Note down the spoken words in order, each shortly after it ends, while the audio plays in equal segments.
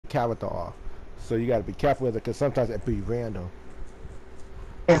character off. So you gotta be careful with it, because sometimes it be random.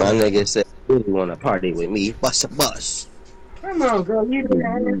 My nigga said, really want to party with me? Bust a bus. Come on, girl. You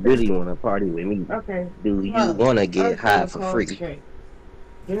really want to party with me? Okay. Do you want to get high for free?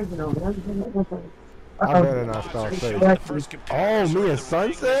 I better not start saying. Oh, me and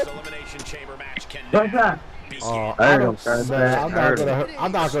Sunset? What's up? I'm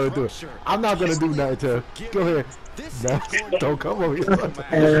not gonna do it. I'm not gonna do nothing to her. Go ahead. No, don't come over here.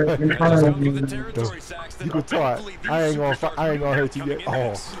 You can talk. I ain't gonna hurt you yet.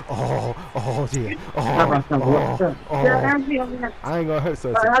 Oh yeah. I ain't gonna hurt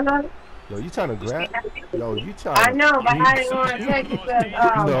Sunset. Yo, you trying to grab? Yo, you trying? I know, but I ain't gonna take it.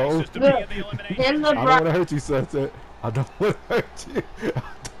 No. Look, I don't want to hurt you, Sunset. I don't want to hurt you.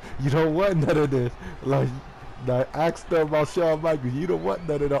 You don't want none of this. Like ask them about Shawn Michaels. You don't want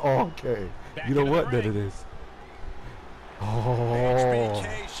none of the okay. You don't want none of this. Oh.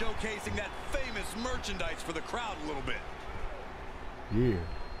 Showcasing that famous merchandise for the crowd a little bit. Yeah.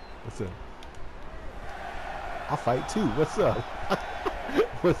 What's up? I'll fight too. What's up?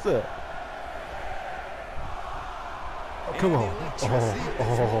 What's up? Come on. Oh,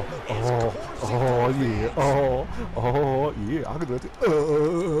 yeah. Oh, yeah. I can do it.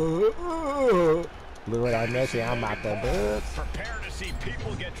 Look what I mentioned. I'm out the books. Prepare to see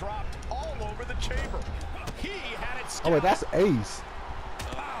people get dropped all over the chamber. He had it. Oh, wait, that's Ace.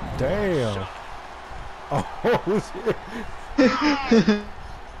 Damn. Oh, shit.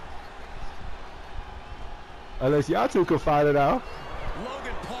 Unless y'all two can find it out.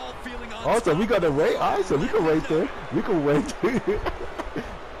 Logan Paul feeling also, we got to wait. All right, so we can wait there. We can wait there.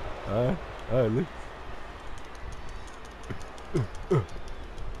 All right.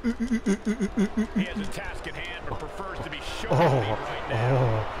 He has a task at hand, but prefers to be shown right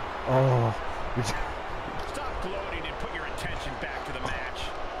now. Stop gloating and put your attention back to the match.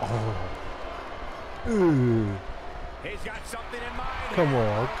 He's got something in mind. Come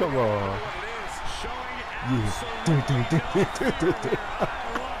on.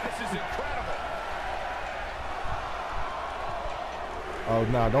 This is incredible. Oh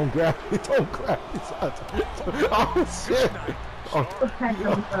no! Don't grab me! Don't grab me! Oh shit!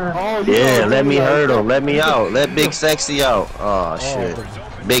 Oh yeah, let me hurt him. Let me out. Let Big Sexy out. Oh shit!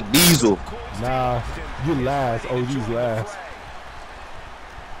 Big Diesel. Nah, you last. OG's last.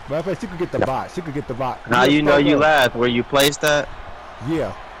 Matter of fact, she could get the bot. She could get the bot. How you know you last? Where you placed that?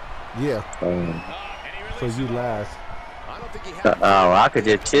 Yeah. So you last. Oh, I could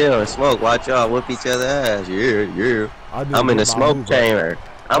just chill and smoke. Watch y'all whoop each other's ass. Yeah. I'm in the smoke chamber.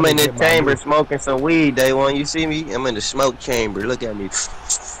 I'm in the chamber smoking some weed. Day one, you see me? I'm in the smoke chamber. Look at me.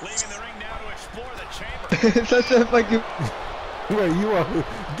 Leaving the ring now to explore the chamber. Such a fucking. Wait, you want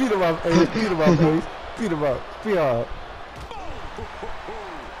beat him up, Ace? Beat him up, Ace. Beat him up. Beat him up.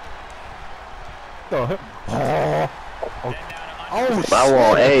 Oh, shit. I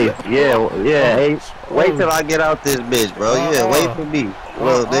want Ace. Yeah, Ace. Wait till I get out this bitch, bro. Yeah, wait for me,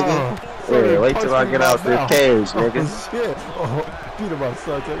 little nigga. Yeah, wait till I get out this cage, nigga. Oh, shit. Beat him up,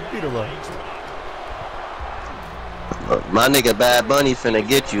 son. Beat him up. My nigga Bad Bunny finna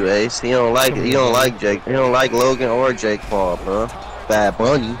get you, Ace. He don't like Jake. He don't like Logan or Jake Paul, bro. Bad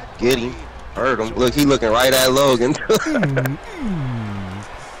Bunny, get him. Hurt him. Look, he looking right at Logan. See,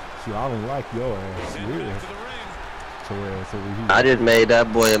 I don't like your ass. Yeah. I just made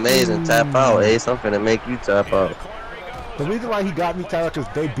that boy amazing tap out, Ace. I'm finna make you tap out. The reason why he got me tied up because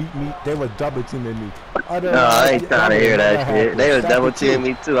they beat me. They were double teaming me. No, I ain't trying to hear that shit. They was double teaming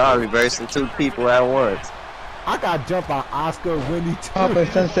me too. I was reversing 2 people at once. I got jumped by Oscar, Wendy, Papa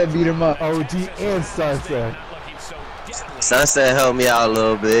Sunset beat him up. OG and Sunset. Sunset helped me out a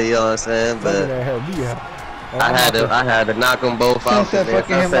little bit, you know what I'm saying? But I had to knock them both out. Sunset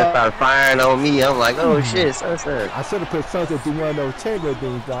started firing on me. I'm like, oh shit, Sunset. I should have put Sunset through one of those chamber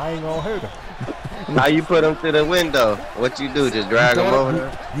things, but I ain't gonna hurt him. How you put him to the window? What you do? Just drag him over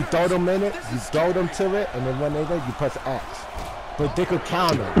there? You throw them in it, you throw them to it, and then when they go, you press X. But they could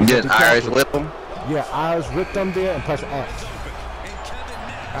counter. You just Irish whip them? Yeah, Irish whip them there and press X.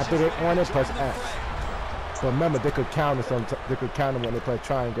 After they're on it, press X. But remember, they could counter they could counter when they play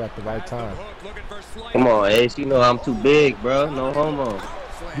triangle at the right time. Come on, Ace. You know I'm too big, bro. No homo.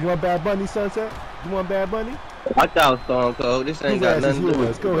 You want Bad Bunny, Sunset? You want Bad Bunny? Watch out, Stone Cold. This ain't got nothing to do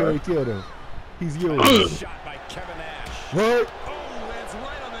with it. Go ahead and kill him. He's yours. What?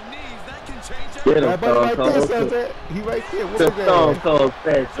 Get him, Bad Bunny right there, Stone Sunset. He right there. What's Cold. Stone Cold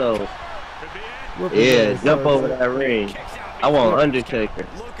said so. Yeah, jump over that ring. I want Undertaker.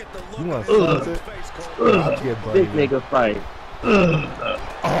 You want Sunset? Big nigga fight.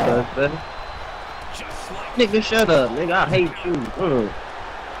 Nigga, shut up, nigga. I hate you.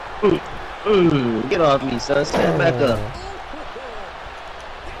 Get off me, son. Stand back up.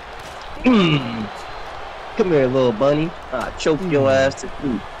 Come here, little bunny. I'll choke your ass to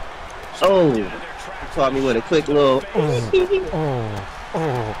sleep. Oh, you caught me with a quick little.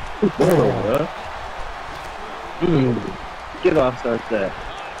 Get off, Sunset.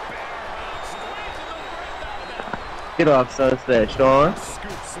 Get off, Sunset, Shawn.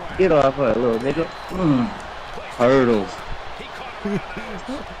 Get off her, little nigga. Hurdles.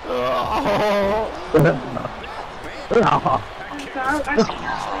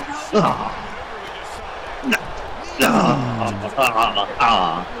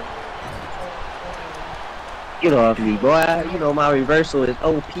 Get off me, boy. You know my reversal is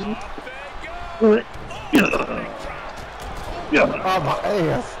OP. Oh, my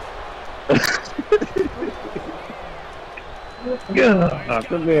ass.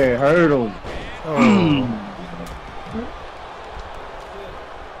 Come here, hurdle.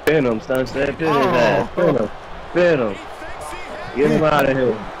 Pin him, Sunset. Pin his ass. Pin him. Pin him. Get him out of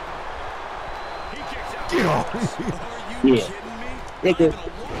here. Get off. Yeah. Nigga.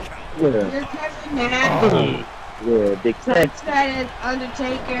 Yeah, big text.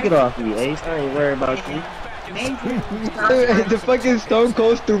 Undertaker. Get off me, Ace. I ain't worried about you. The fucking Stone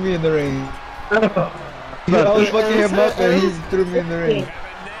Cold threw me in the ring. I was fucking him up and he threw me in the ring.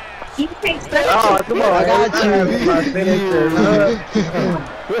 Oh, come on. I got you.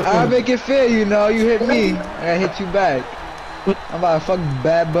 I'll make it fair, you know. You hit me, I gotta hit you back. I'm about to fuck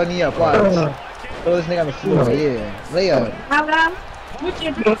Bad Bunny up. Watch. Throw this nigga on the floor. Yeah. Lay up. Hello? What's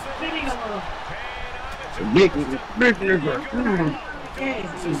your video? Big nigga. Hey,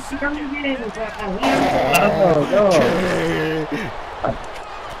 come and get in with that.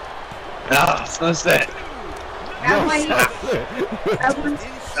 Sunset.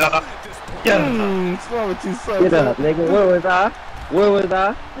 Get up, nigga. Where was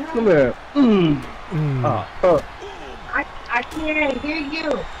I? Come here. I can't hear you.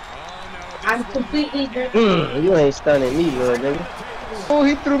 I'm completely You ain't stunning me, little nigga. Oh,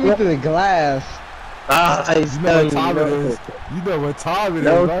 he threw me through the glass. I You know what time it is. You know what time it is,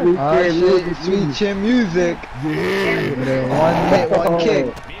 right? Oh shit, sweet chin music. Yeah. One hit, one kick.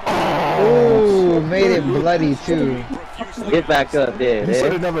 Ooh, made it bloody too. Get back up there, You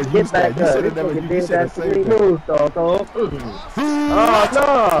should have never used that. You should have never used that.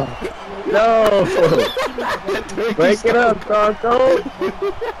 Oh, no. Break it up, Tonto.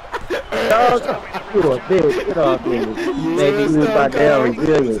 You a bitch. Get off me. Baby, you my damn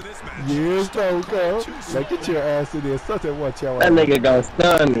resilient. Yes, Tonto. Now get your ass in there. Such a watch out. That nigga gonna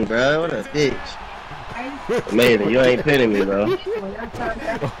stun me, bro. What a bitch. Amazing. You ain't pinning me, bro.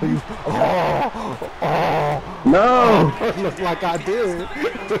 No. Looks like I did.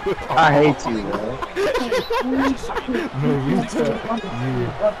 I hate you, bro.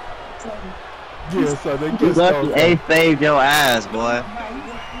 Yeah, so they You get lucky Ace saved your ass, boy.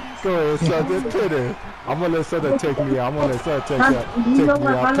 Go ahead, son. Just pin it. I'm gonna let Southern take me out. I'm gonna let Southern take me out.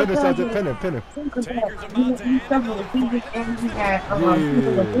 Pin it, Southern. Pin it.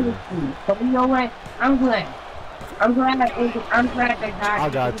 So you know what? I'm glad. I'm glad that guy. I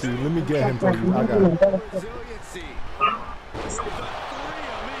got you. Let me get him for you. I got you.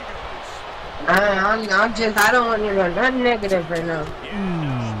 I don't want to hear nothing negative right now.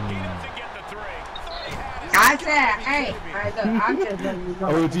 I said, hey, I'm just letting you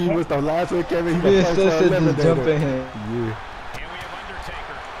know. OG was the last one, Kevin. He Yeah, the still first said one just jump in eliminated. here.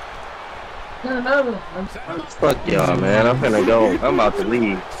 Yeah. No. Fuck y'all, man. I'm finna go. I'm about to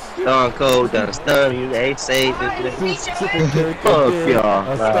leave. Stone Cold done stun you. Ace saved this nigga. Fuck y'all.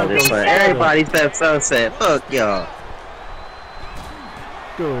 Everybody except Sunset. Fuck y'all.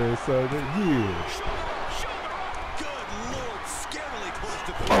 Go ahead, Southern. Yeah.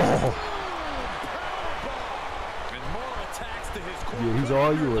 Oh. Yeah, he's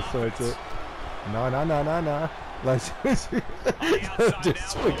all yours, Sunset. Nah. Like, just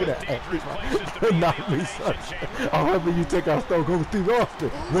swinging at everybody. Not me, Sunset. I'm hoping you take out Stone Cold Steve Austin.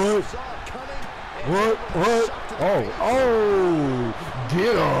 What? Oh.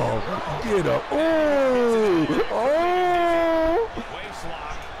 Get up.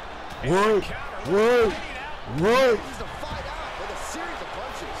 What?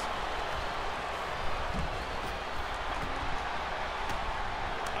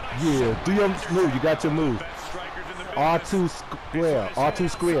 Yeah, do your move. You got your move. R2 square.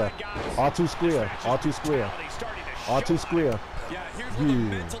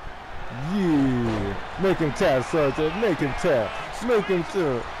 Yeah. Make him tap, Sunset. Make him tap.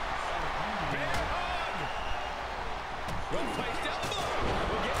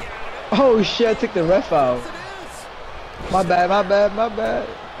 Oh shit, I took the ref out. My bad.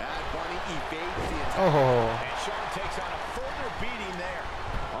 evades the attack. Oh. And Shawn takes on a further beating there.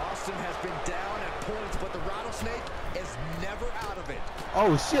 Austin has been down at points, but the rattlesnake is never out of it.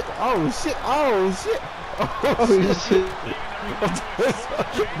 Oh shit! Oh shit! Oh shit! Oh shit!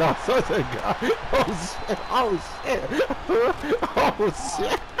 No, such a guy. Oh shit! Oh shit! Oh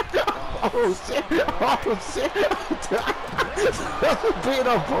shit! Oh shit! Oh shit! That's a beat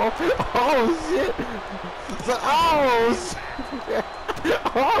up, bro. Oh shit! Oh shit!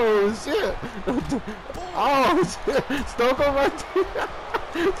 Oh shit! Oh shit! Stone Cold right there.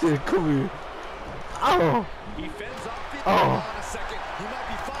 Shit, come here. Oh. He fends off the Oh. on a second. He might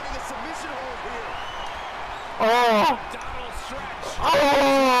be finding a submission hold here. Oh. Abdominal stretch.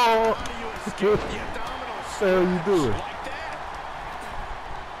 Oh. How do you escape the abdominal What the hell you doing? like that?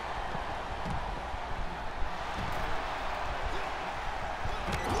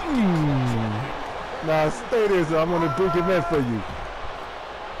 Now stay there, so I'm gonna bring him in for you.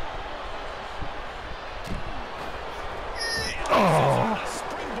 Oh.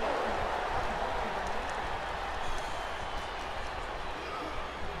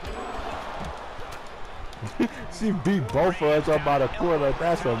 She beat both of us up by the corner.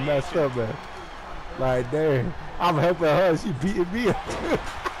 That's a messed up, man. Like, damn. I'm helping her. She beating me up.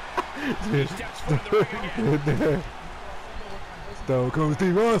 Stone Cold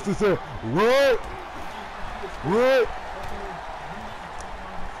Steve Austin said, what? What?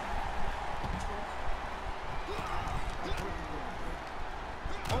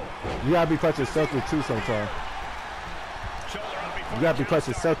 You gotta be clutching circle too sometimes. You gotta be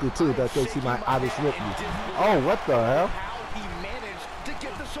clutching circle too. That thinks he might obviously whip you. Oh, what the hell? How he managed to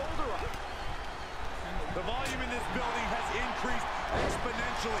get the shoulder up. The volume in this building has increased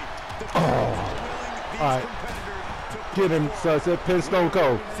exponentially. The fans are willing these All right. competitors to Get him, Sunset. Pin Stone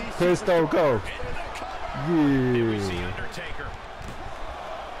Cold. Pin Stone Cold. Here we see Yeah. Undertaker.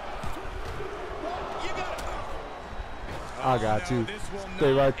 You got it. I got you.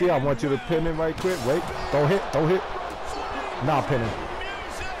 Stay right there. I want you to pin him right quick. Wait. Don't hit. Don't hit. Now pin him.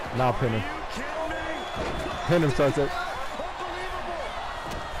 Now pin him. Pin him, Sunset.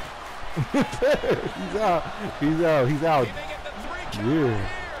 He's out. He's out. He's out. Yeah.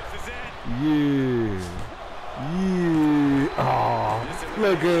 Yeah. Yeah. Oh,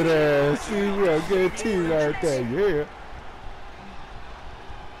 look at that. See, we're a good team right there. Yeah.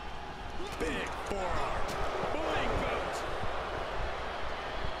 Big forearm. Moving boot.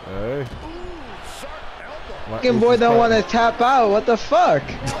 Hey. Ooh, sharp elbow. Fucking boy don't want to tap out. What the fuck?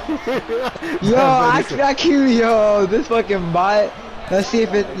 Yo, I kill yo. This fucking bot. Let's see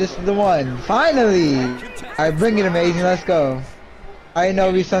if this is the one. Finally. Alright, bring it, Amazing. Let's go. I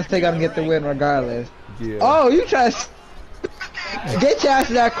know we Sunset gonna get the win regardless. Yeah. Oh, you try to get your ass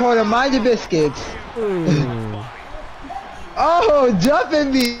to that corner. Mind your biscuits. Oh,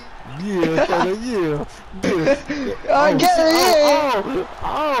 jumping me. Yeah, brother, yeah. Oh, get it, yeah.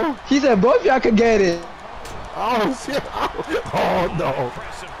 Oh, He said both y'all could get it. oh, shit. Oh, no.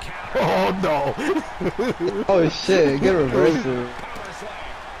 Oh, no. Oh shit, get a reversal. And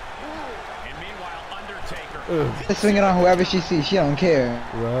meanwhile, Undertaker Let's swing it on whoever she sees. She don't care.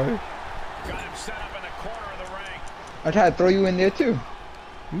 Right? got him set up in the corner of the ring. I try to throw you in there too.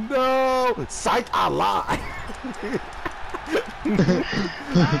 No. Psych, I lied.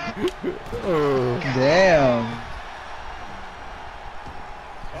 Oh. Damn.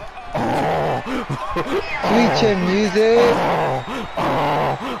 Sweet chin music.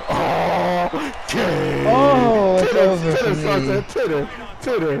 Oh, it's over for me. Sunset,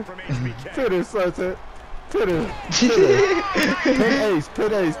 Titter, Sunset, Titter. Pin ace,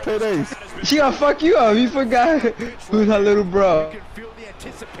 pin ace, pin ace. She gonna fuck you up. You forgot who's her little bro. You can feel the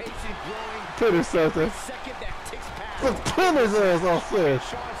anticipation growing. Titter, Sunset. Second that ticks past. Let's pin his ass off there.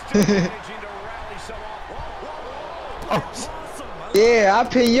 Shawn's still managing to rally so off. Oh, Yeah, I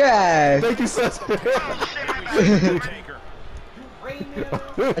pin your ass. thank you, Sunset.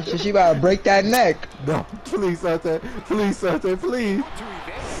 So she about to break that neck. No, please, Sunset. Please, Sunset, please.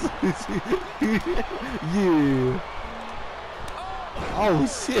 Yeah. Oh,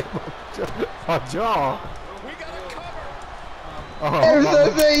 shit. My jaw. We got a cover. Hey, Oh,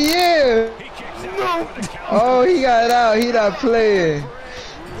 Sunset, yeah. He kicks out no. for the count. Oh, he got out. He not playing.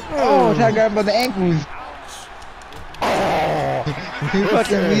 Oh, I got him by the ankles. He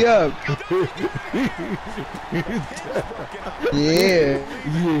fucking me up. Yeah.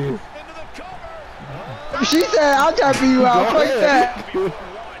 Yeah. She said, I'll tapping you out. Go Fuck ahead. that.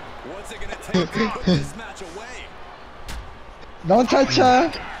 What's it gonna take to put this match away? Don't touch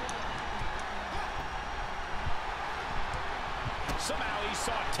her. Somehow he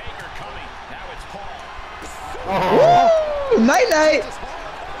saw Taker coming. Now it's Paul. Oh. Woo! Night night.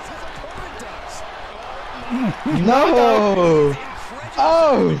 No!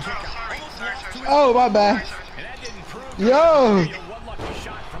 Oh! Oh, my bad. Yo!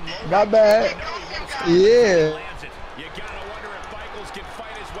 My bad. Yeah.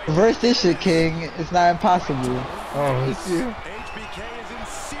 Reverse this shit, King. It's not impossible. Oh, it's you. HBK is in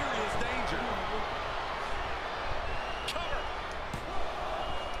serious danger.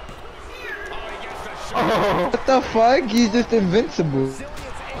 Oh. What the fuck? He's just invincible.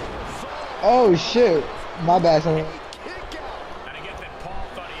 Oh shit. My bad, son.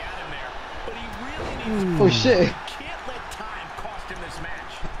 Oh shit.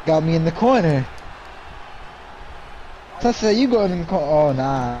 Got me in the corner. Tessa, you going in the corner? Oh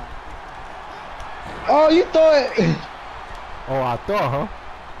nah. Oh, you thought. Oh, I thought, huh?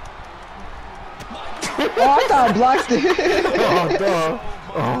 Oh, I thought I blocked it. Oh, duh.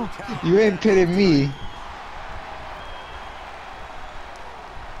 Oh. You ain't pitting me.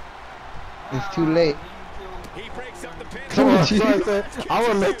 It's too late. Come on, I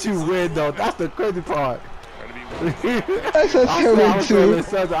want to let you win, though. That's the crazy part. That's a I said I was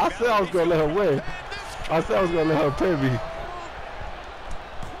too. going to let her win. I said I was going to let her pay me.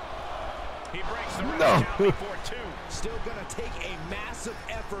 No. Still gonna take a massive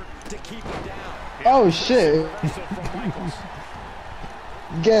effort to keep him down. Oh shit.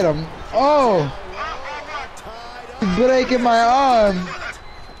 Get him. Oh. He's breaking my arm.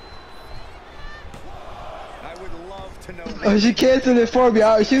 I would love to know. Oh, she canceled it for me.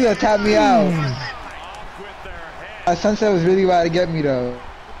 She was gonna tap me out. Sunset was really about to get me though.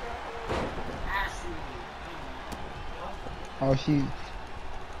 Oh, she.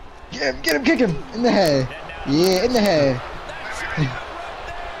 Get him, kick him in the head. Yeah, in the head.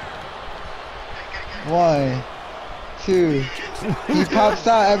 1, 2. He pops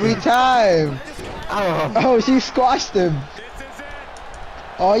out every time. Oh, she squashed him.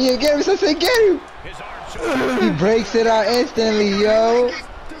 Oh yeah, get him, Sunset, get him. He breaks it out instantly, yo.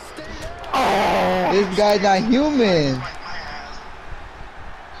 This guy's not human.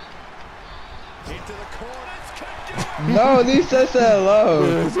 No, leave Sunset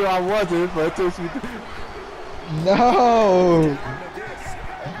alone. That's what I wanted, but No.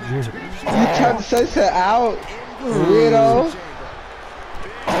 You kept Sunset out, weirdo.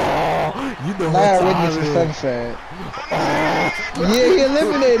 You know Now I what witness time the it Sunset. Yeah, he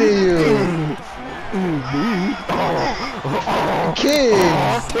eliminated you. King.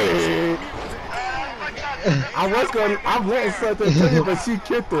 I'm letting something tell you, but she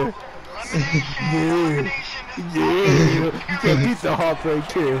kicked her. Yeah. Yeah. You can't beat the Heartbreak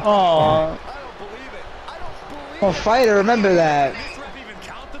Kid. Aww. I'm a fighter, remember that.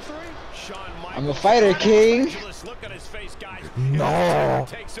 I'm a fighter, King. No.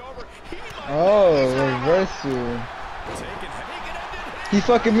 Oh, reversal. He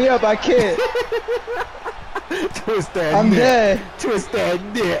fucking me up, I can't. Twist that I'm neck. dead. Twist that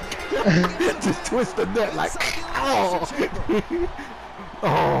neck. Just twist the neck like, oh.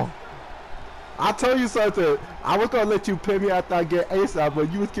 Oh. I told you something. I was gonna let you pin me after I get ace out,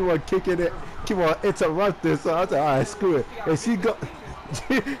 but you was keep on kicking it, keep on interrupting. So I said, all right, screw it. And she go,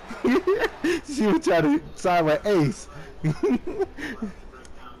 she was trying to sign my ace.